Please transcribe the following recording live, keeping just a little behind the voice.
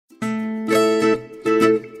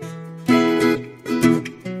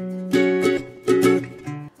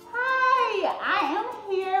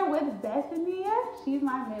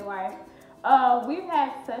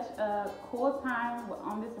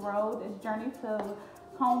journey to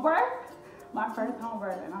home birth, my first home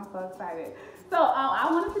birth, and I'm so excited. So I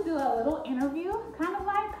wanted to do a little interview, kind of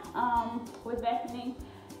like with Bethany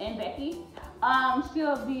and Becky.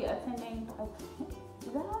 She'll be attending.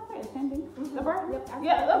 Is that how I say attending? Mm-hmm. The birth? Yep,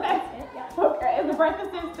 yeah. Okay. Yep. Okay. It's the birth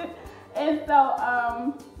assistant, and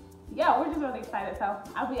so yeah, we're just really excited. So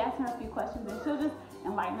I'll be asking her a few questions, and she'll just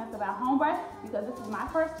enlighten us about home birth because this is my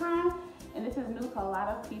first time, and this is new to a lot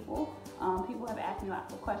of people. People have asked me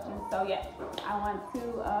lots of questions. So yeah, I want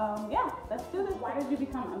to yeah, let's do this. Why did you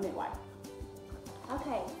become a midwife?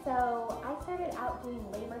 Okay, so I started out doing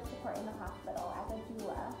labor support in the hospital as a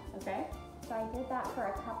doula. Okay. So I did that for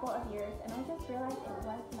a couple of years, and I just realized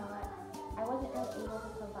I wasn't really able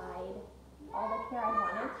to provide all the care I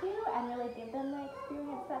wanted to and really give them the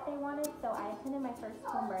experience that they wanted. So I attended my first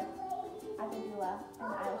home birth as a doula,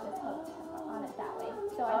 and I was just hooked on it that way.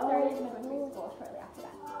 So I started midwifery school shortly after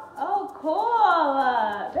that. Oh, cool.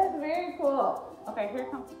 That's very cool. Okay, here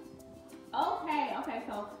it comes. Okay,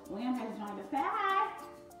 so William has joined us. Say hi.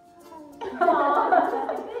 Good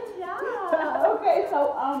job. Okay,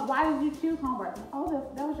 so why did you choose home birth? Oh,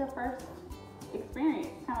 that was your first experience,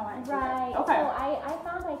 kind of like right. Okay. So I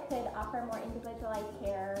found I could offer more individualized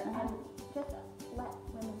care and just let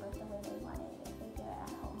women birth the way they wanted if they do it at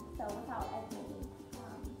home. So without as many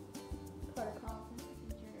protocols and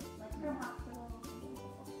procedures like from hospitals.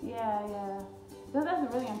 Yeah. So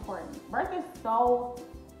that's really important. Birth is so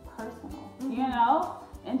personal, you know,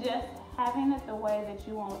 and just having it the way that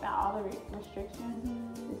you want without all the restrictions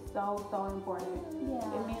is so important.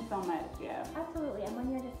 Yeah. It means so much. Yeah. Absolutely. And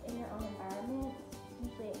when you're just in your own environment,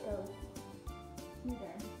 usually it goes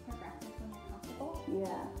smoother, progressive when you're comfortable.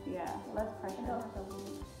 Yeah. Less pressure. You don't have to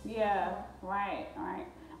leave. Yeah. Right.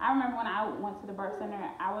 I remember when I went to the birth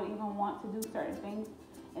center, I would even want to do certain things,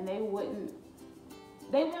 and they wouldn't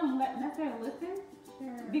necessarily listen.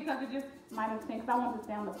 Sure. Because it just might have seemed, because I wanted to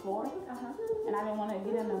stay on the floor, and I didn't want to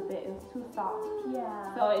get in the bed. It was too soft.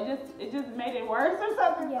 Yeah. So it just made it worse or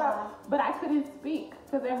something. Yeah. So, but I couldn't speak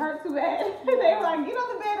because it hurt too bad. They were like, get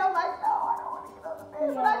on the bed. I'm like, no, I don't want to get on the bed,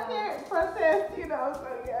 but I can't protest, you know. So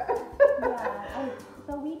yeah. Yeah. And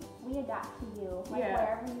so we adapt to you, like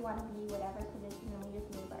wherever you want to be, whatever position, and we just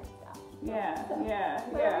move our stuff. Yeah.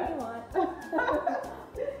 Whatever you want.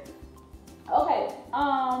 Okay.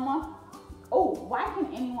 Why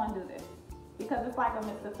can anyone do this? Because it's like a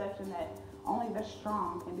misconception that only the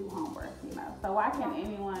strong can do home birth, you know. So why can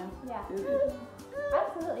anyone do this?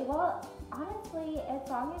 Absolutely. Well, honestly, as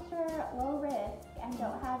long as you're low risk and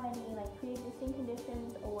don't have any like pre-existing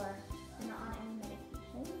conditions or you're not on any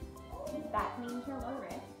medications, that means you're low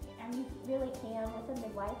risk, and you really can, with a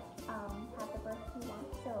midwife, have the birth you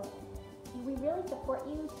want. So we really support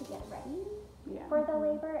you to get ready for the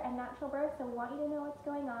labor and natural birth. So we want you to know what's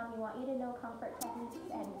going on. We want you to know comfort techniques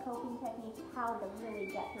and coping techniques, how to really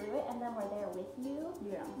get through it, and then we're there with you.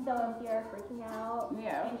 Yeah. So if you're freaking out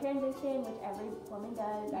in transition, which every woman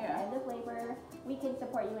does at the end of labor, we can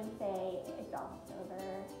support you and say, it's almost over.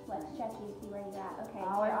 Let's check you, see where you're at. Okay,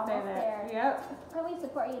 we're almost there. Yep. And we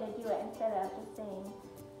support you to do it instead of just saying,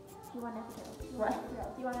 do you want an epidural?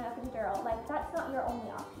 Do you want an epidural? Like, that's not your only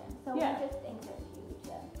option. So we just encourage you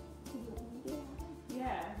to do what you do.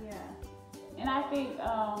 Yeah. And I think,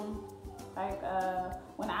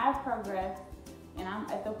 when I've progressed and I'm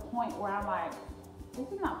at the point where I'm like, this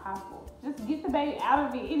is not possible. Just get the baby out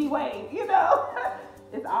of me anyway, you know?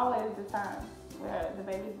 It's always the time where the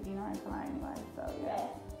baby's being ready to come out anyway. So,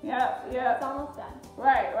 yeah. It's almost done.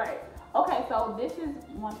 Right. Okay, so this is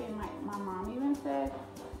one thing my mom even said,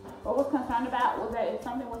 or was concerned about, was that if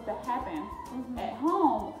something was to happen at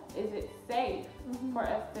home, is it safe for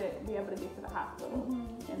us to be able to get to the hospital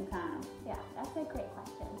in time? Yeah, that's a great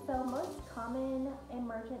question. So most common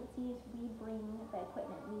emergencies, we bring the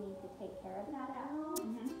equipment we need to take care of that at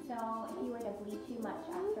home. So if you were to bleed too much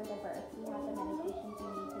after the birth, we have the medications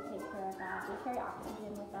we need to take care of that. We carry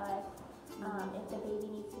oxygen with us. If the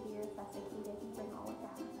baby needs to be resuscitated, we bring all of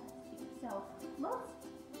that with us too. So most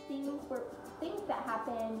things that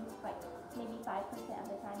happen, like maybe 5% of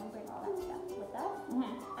the time, we bring all that stuff with us.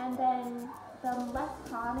 And then the less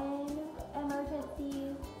common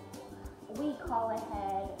emergencies, we call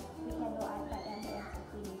ahead. We can go out that ambulance if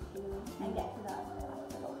we need to and get to the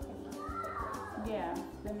hospital pretty quickly. Yeah,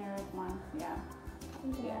 the nearest one. Yeah.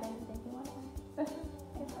 You can add anything you want.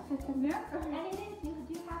 Yeah. And it is, you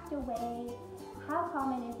do have to weigh how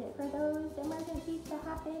common is it for those emergencies to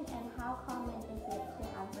happen, and how common is it to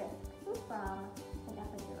have risks from an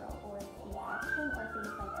epidural or a C-section or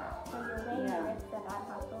things like that. So you're weighing the risks of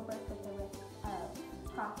at-hospital birth with the risk of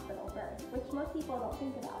hospital birth, which most people don't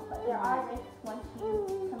think about, but there are risks once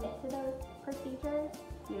you commit to those procedures,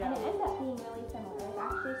 and it ends up being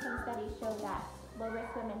some studies show that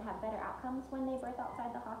low-risk women have better outcomes when they birth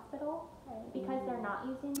outside the hospital because they're not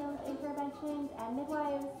using those interventions. And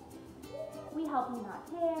midwives, we help you not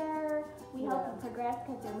tear, we help you progress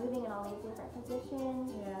because you're moving in all these different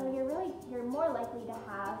positions. So you're more likely to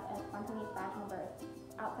have a spontaneous vaginal birth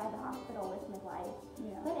outside the hospital with midwives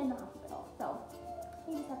than in the hospital. So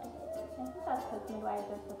you just have to take it. I think that's because midwives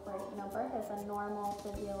are supporting, birth is a normal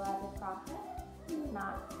physiologic process,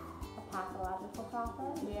 not a pathological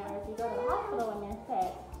process. Whereas you go to the hospital when you're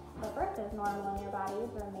sick, the birth is normal and your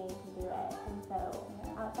bodies are made to do it. And so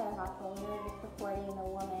outside the hospital, you're just supporting the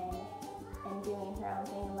woman and doing her own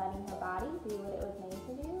thing and letting her body do what it was made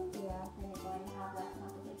to do. And you're going to have less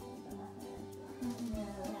complications and less energy.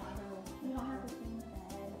 You don't have to stay in the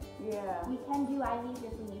bed. We can do IVs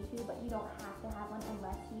if we need to, but you don't have to have one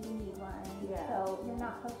unless you need one. So you're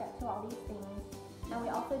not hooked up to all these things. And we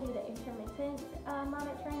also do the intermittent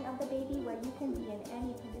monitoring of the baby where you can be in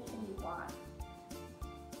any position you want.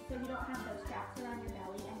 So you don't have those straps around your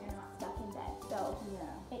belly and you're not stuck in bed. So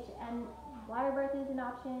and bladder birth is an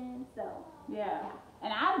option. So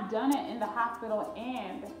and I've done it in the hospital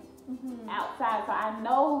and outside. So I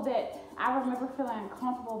know that I remember feeling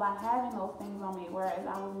comfortable by having those things on me, whereas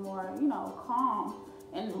I was more, calm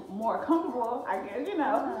and more comfortable, I guess,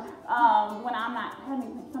 when I'm not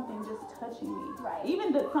having something just touching me.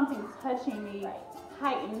 Even that something touching me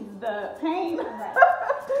heightens the pain.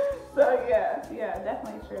 So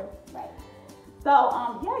definitely true. So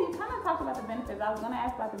you kind of talked about the benefits. I was gonna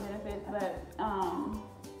ask about the benefits, but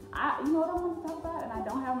you know what I want to talk about, and I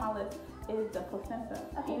don't have my list, is the placenta.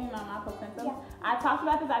 Eating on my placenta. I talked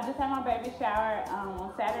about this. I just had my baby shower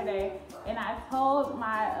on Saturday, and I told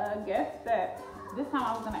my guests that this time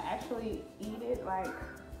I was gonna actually eat it, like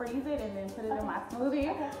freeze it, and then put it in my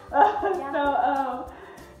smoothie. So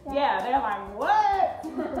they're like, what?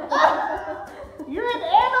 You're an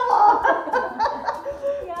animal.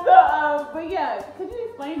 But could you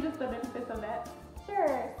explain just the benefits of that?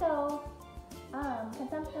 Sure. So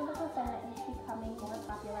consumption of the placenta is becoming more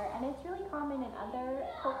popular, and it's really common in other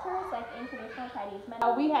cultures, like in traditional Chinese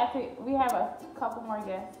medicine. We have a couple more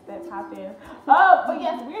guests that popped in. But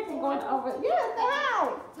yes, we're just going over. Say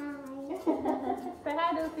hi. Say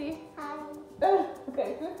hi, Lucy. Hi.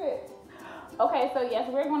 Okay, sit. Okay, so yes,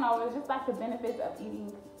 we're going over just like the benefits of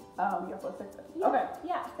eating your placenta.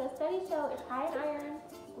 So studies show it's high in iron,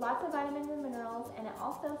 lots of vitamins and minerals, and it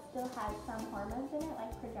also still has some hormones in it,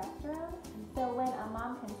 like progesterone. So when a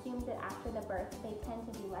mom consumes it after the birth, they tend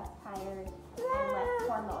to be less tired and less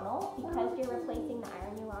hormonal because you're replacing the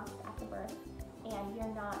iron you lost after birth, and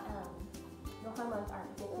you're not, your hormones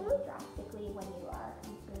aren't dipping drastically when you are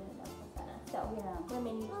consuming the placenta. So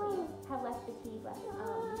women usually have less fatigue, less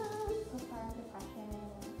postpartum depression.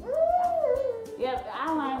 I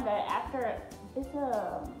learned that after it's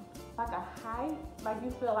like a high, like you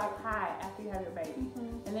feel like high after you have your baby,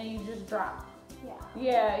 and then you just drop.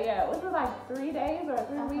 Was it like 3 days or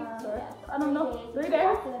 3 weeks or I don't know, 3 days?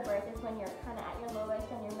 After the birth is when you're kind of at your lowest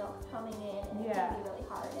and your milk's coming in, and it can be really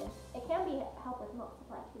hard, and it can be help with milk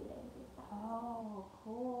supply too. Oh,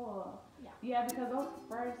 cool. Because those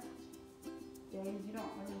first days you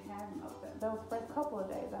don't really have milk. Those first couple of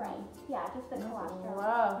days, just the cholesterol.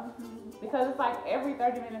 Rough. Because it's like every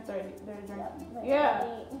 30 minutes they're drinking.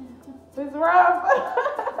 It's rough.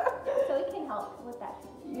 So it can help with that.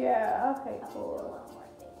 Okay, cool.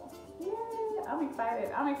 I'm excited.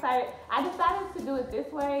 I decided to do it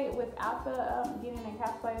this way without the getting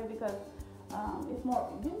encapsulated because it's more.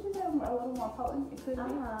 Didn't you say a little more potent? It could be.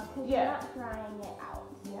 Because you're not drying it out.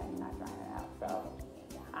 You're not drying it out. So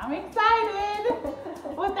I'm excited.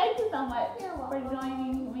 Well, thank you so much for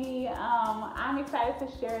joining me. I'm excited to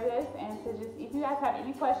share this and to just, if you guys have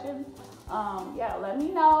any questions, let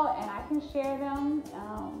me know and I can share them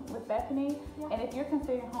with Bethany. And if you're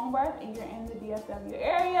considering home birth and you're in the DFW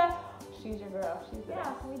area, she's your girl. She's the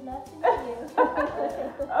best. We'd love to meet you.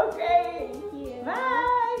 Okay. Thank you. Bye.